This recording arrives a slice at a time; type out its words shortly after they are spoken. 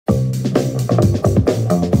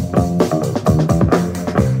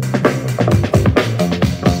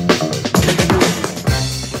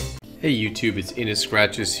Hey YouTube, it's Deejay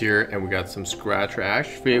Scratchers here, and we got some Scratcher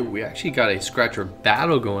action. We actually got a Scratcher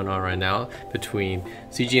battle going on right now between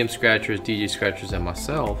CGM Scratchers, Deejay Scratchers, and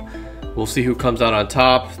myself. We'll see who comes out on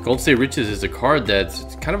top. Golden State Riches is a card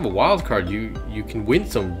that's kind of a wild card. You can win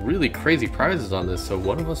some really crazy prizes on this, so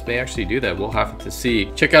one of us may actually do that. We'll have to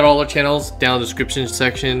see. Check out all our channels down in the description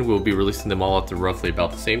section. We'll be releasing them all at roughly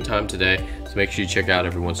about the same time today, so make sure you check out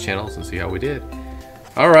everyone's channels and see how we did.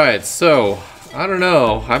 Alright, so I don't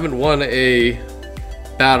know. I haven't won a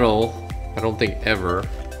battle, I don't think ever.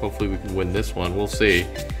 Hopefully we can win this one. We'll see.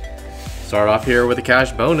 Start off here with a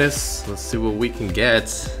cash bonus. Let's see what we can get.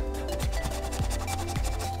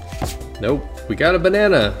 Nope, we got a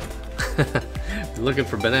banana. We're looking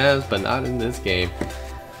for bananas, but not in this game.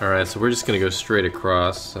 Alright, so we're just gonna go straight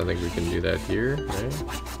across. I think we can do that here. Right?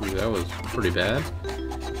 Ooh, that was pretty bad.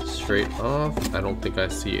 Straight off. I don't think I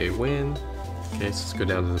see a win. Okay, so let's go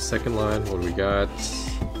down to the second line. What do we got?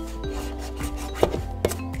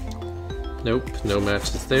 Nope, no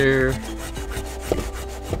matches there.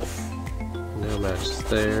 No matches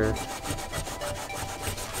there.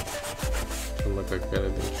 Doesn't look like we got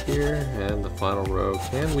anything here. And the final row.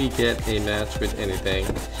 Can we get a match with anything?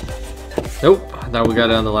 Nope, I thought we got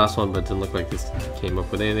it on the last one, but it didn't look like this came up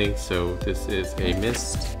with anything. So this is a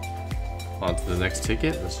missed. On to the next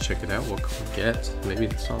ticket. Let's check it out. What can we get? Maybe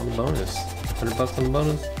it's on the bonus. 100 bucks on the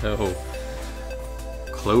bonus? No.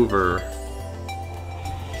 Clover.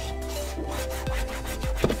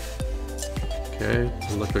 Okay.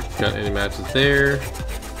 Doesn't look like we got any matches there.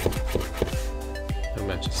 No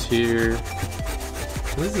matches here.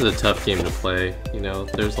 This is a tough game to play. You know,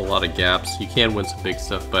 there's a lot of gaps. You can win some big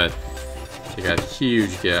stuff, but they got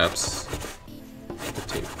huge gaps.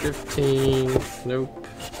 15. Nope.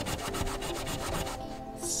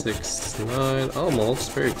 6, 9,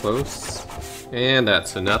 almost, very close. And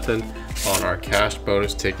that's a nothing on our cash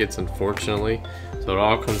bonus tickets, unfortunately. So it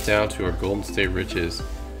all comes down to our Golden State Riches.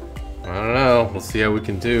 I don't know, we'll see how we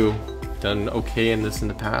can do. Done okay in this in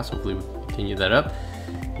the past, hopefully we can continue that up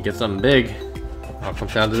and get something big. All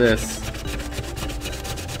comes down to this.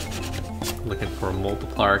 Looking for a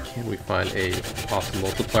multiplier. Can we find a awesome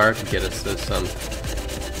multiplier to get us to some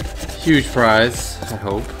huge prize? I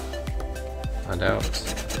hope. Find out.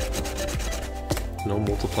 No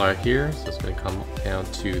multiplier here, so it's going to come down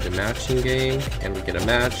to the matching game, and we get a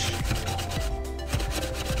match.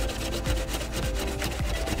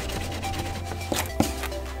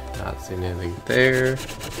 Not seeing anything there.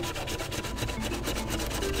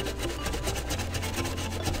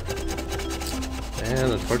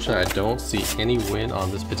 And unfortunately, I don't see any win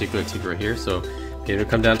on this particular ticket right here, so it'll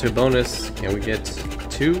come down to a bonus. Can we get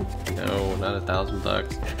 2? No, not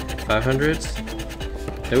 $1,000. 500?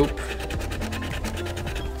 Nope.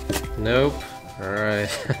 Nope. Alright.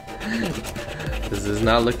 This is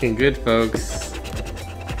not looking good, folks.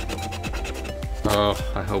 Oh,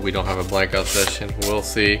 I hope we don't have a blankout session. We'll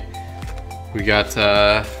see. We got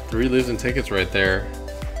 3 losing tickets right there.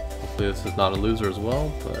 Hopefully this is not a loser as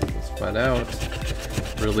well, but let's find out.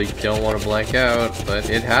 Really don't want to blank out, but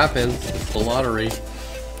it happens. It's the lottery.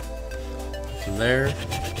 From there.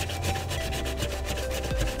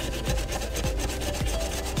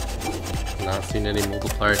 Not seeing any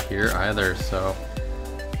multiplier here either, so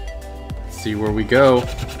let's see where we go. 6.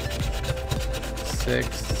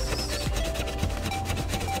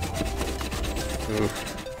 Oof.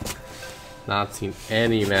 Not seen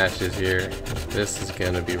any matches here. This is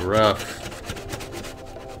gonna be rough.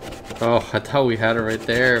 Oh, I thought we had it right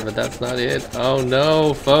there, but that's not it. Oh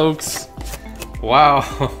no, folks. Wow.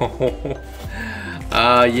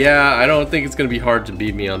 Yeah, I don't think it's gonna be hard to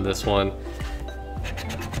beat me on this one.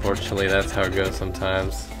 Unfortunately, that's how it goes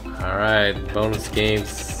sometimes. Alright, bonus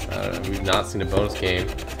games. We've not seen a bonus game.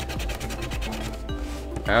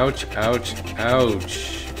 Ouch, ouch,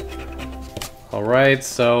 ouch. Alright,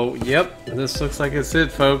 so, yep, this looks like it's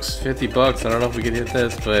it, folks. 50 bucks. I don't know if we can hit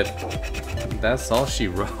this, but that's all she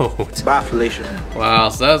wrote. Bafflation. Wow,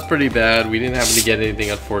 so that was pretty bad. We didn't happen to get anything,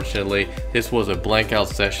 unfortunately. This was a blank out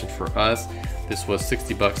session for us. This was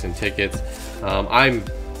 60 bucks in tickets. I'm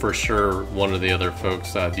for sure one of the other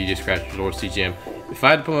folks, Deejay Scratchers or CGM. If I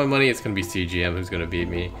had to put my money, it's gonna be CGM who's gonna beat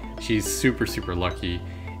me. She's super lucky.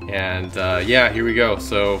 And yeah, here we go.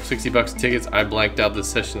 So 60 bucks tickets. I blanked out this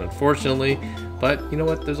session, unfortunately, but you know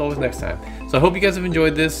what, there's always next time. So I hope you guys have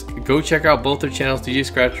enjoyed this. Go check out both their channels, Deejay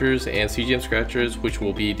Scratchers and CGM Scratchers, which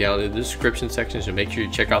will be down in the description section, so make sure you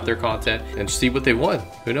check out their content and see what they won.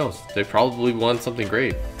 Who knows, they probably won something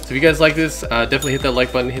great. So if you guys like this, definitely hit that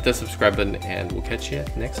like button, hit that subscribe button, and we'll catch you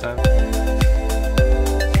next time.